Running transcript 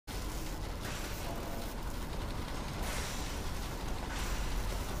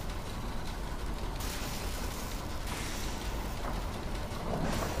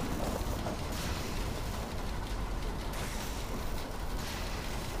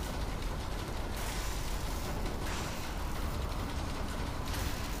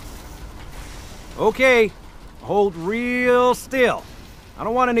Okay, hold real still. I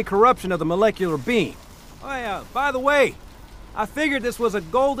don't want any corruption of the molecular beam. Oh yeah, by the way, I figured this was a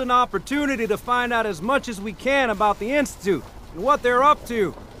golden opportunity to find out as much as we can about the Institute and what they're up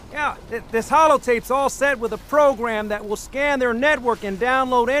to. Yeah, this holotape's all set with a program that will scan their network and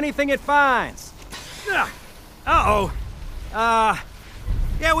download anything it finds. Uh-oh.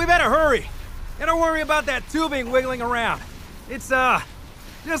 Yeah, we better hurry. And don't worry about that tubing wiggling around. It's,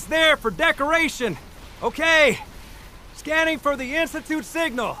 just there for decoration. Okay. Scanning for the Institute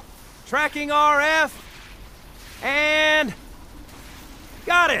signal. Tracking RF. And...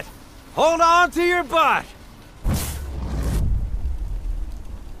 got it. Hold on to your butt.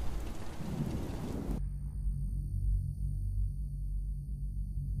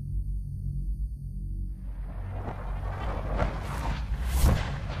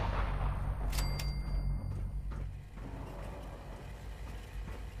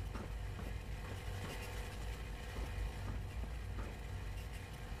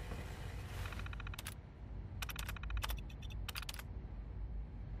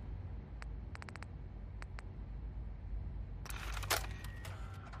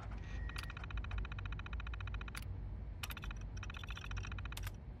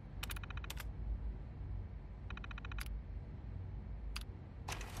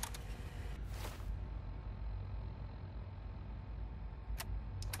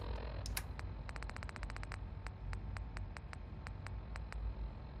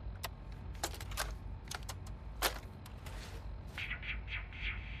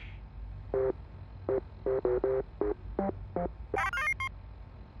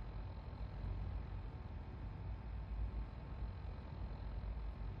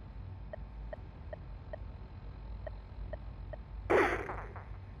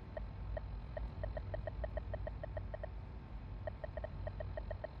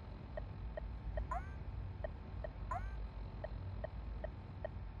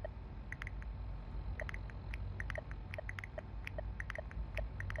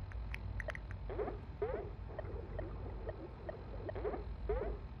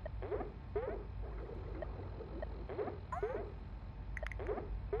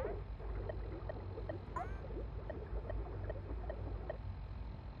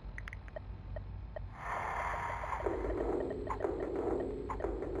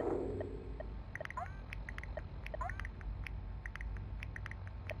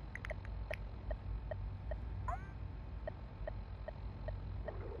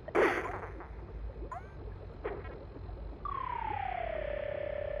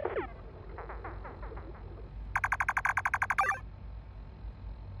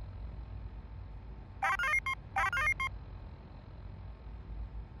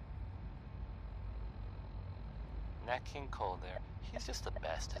 Nat King Cole there. He's just the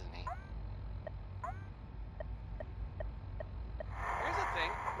best, isn't he? Here's a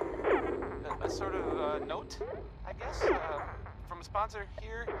thing. A sort of note, I guess, from a sponsor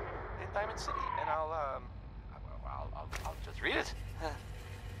here in Diamond City. And I'll just read it.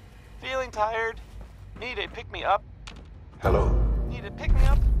 Feeling tired? Need a pick-me-up? Hello. Need a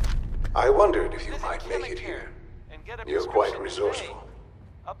pick-me-up? I wondered if you Visit might make it Chemicare here. and get a You're quite prescription resourceful. today.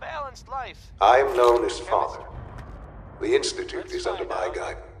 A balanced life. I'm known as Father. The Institute is under my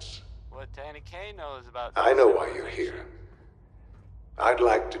guidance. What Danny Kaye knows about... I know why you're here. I'd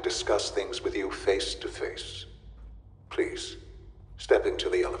like to discuss things with you face to face. Please, step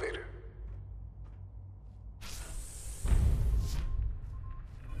into the elevator.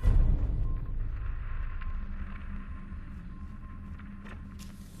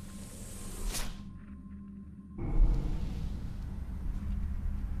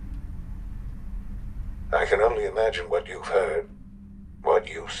 I can only imagine what you've heard, what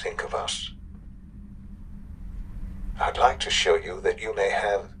you think of us. I'd like to show you that you may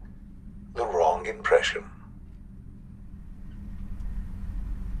have the wrong impression.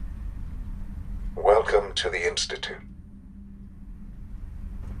 Welcome to the Institute.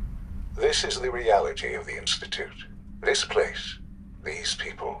 This is the reality of the Institute. This place, these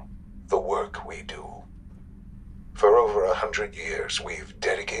people, the work we do. For over 100 years, we've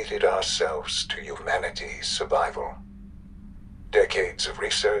dedicated ourselves to humanity's survival. Decades of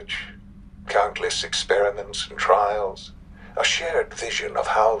research, countless experiments and trials, a shared vision of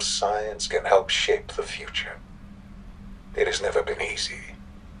how science can help shape the future. It has never been easy,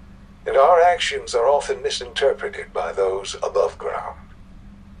 and our actions are often misinterpreted by those above ground.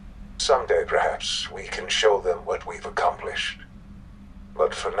 Someday, perhaps, we can show them what we've accomplished.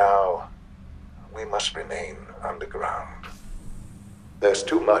 But for now, we must remain underground. There's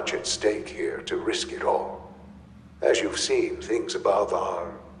too much at stake here to risk it all. As you've seen, things above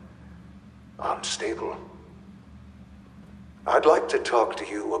are unstable. I'd like to talk to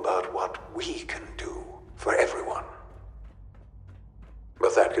you about what we can do for everyone.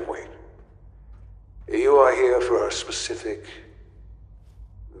 But that can wait. You are here for a specific,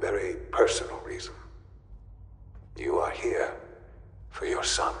 very personal reason. You are here for your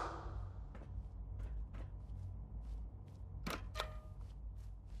son.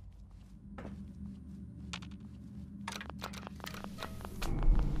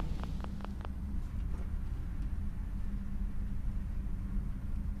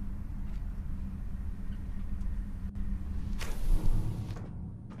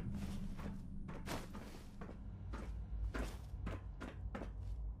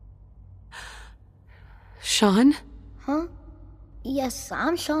 Sean? Huh? Yes,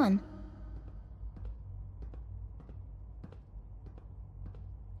 I'm Sean.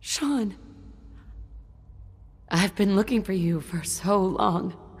 Sean. I've been looking for you for so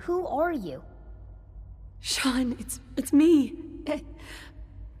long. Who are you? Sean, it's me.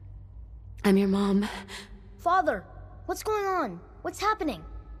 I'm your mom. Father, what's going on? What's happening?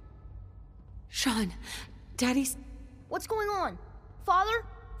 Sean, Daddy's... What's going on? Father?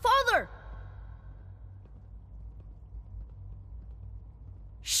 Father!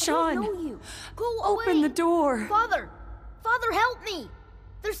 Sean! I don't know you. Go away! Open the door! Father! Father, help me!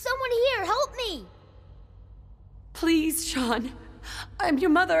 There's someone here! Help me! Please, Sean. I'm your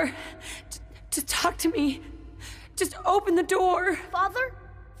mother. Just talk to me. Just open the door. Father?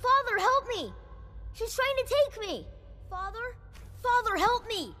 Father, help me! She's trying to take me! Father? Father, help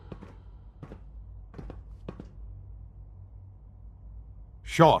me!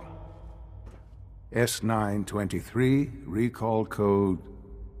 Sean. S923, recall code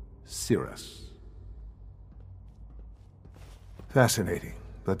Cirrus. Fascinating,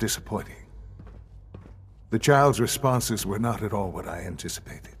 but disappointing. The child's responses were not at all what I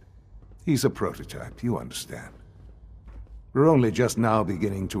anticipated. He's a prototype, you understand. We're only just now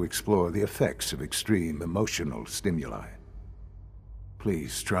beginning to explore the effects of extreme emotional stimuli.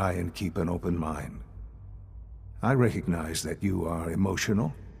 Please try and keep an open mind. I recognize that you are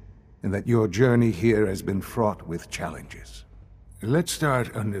emotional, and that your journey here has been fraught with challenges. Let's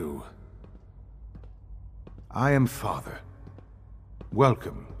start anew. I am Father.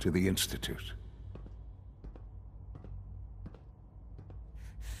 Welcome to the Institute.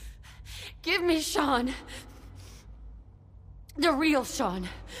 Give me Sean. The real Sean.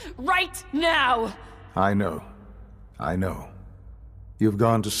 Right now! I know. I know. You've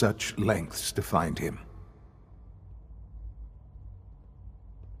gone to such lengths to find him.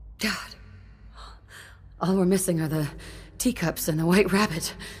 God. All we're missing are the teacups and the white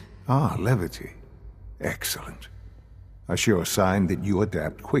rabbit. Ah, levity. Excellent. A sure sign that you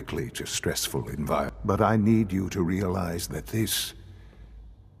adapt quickly to stressful environments. But I need you to realize that this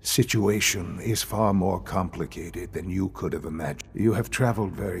situation is far more complicated than you could have imagined. You have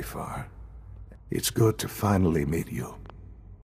traveled very far. It's good to finally meet you.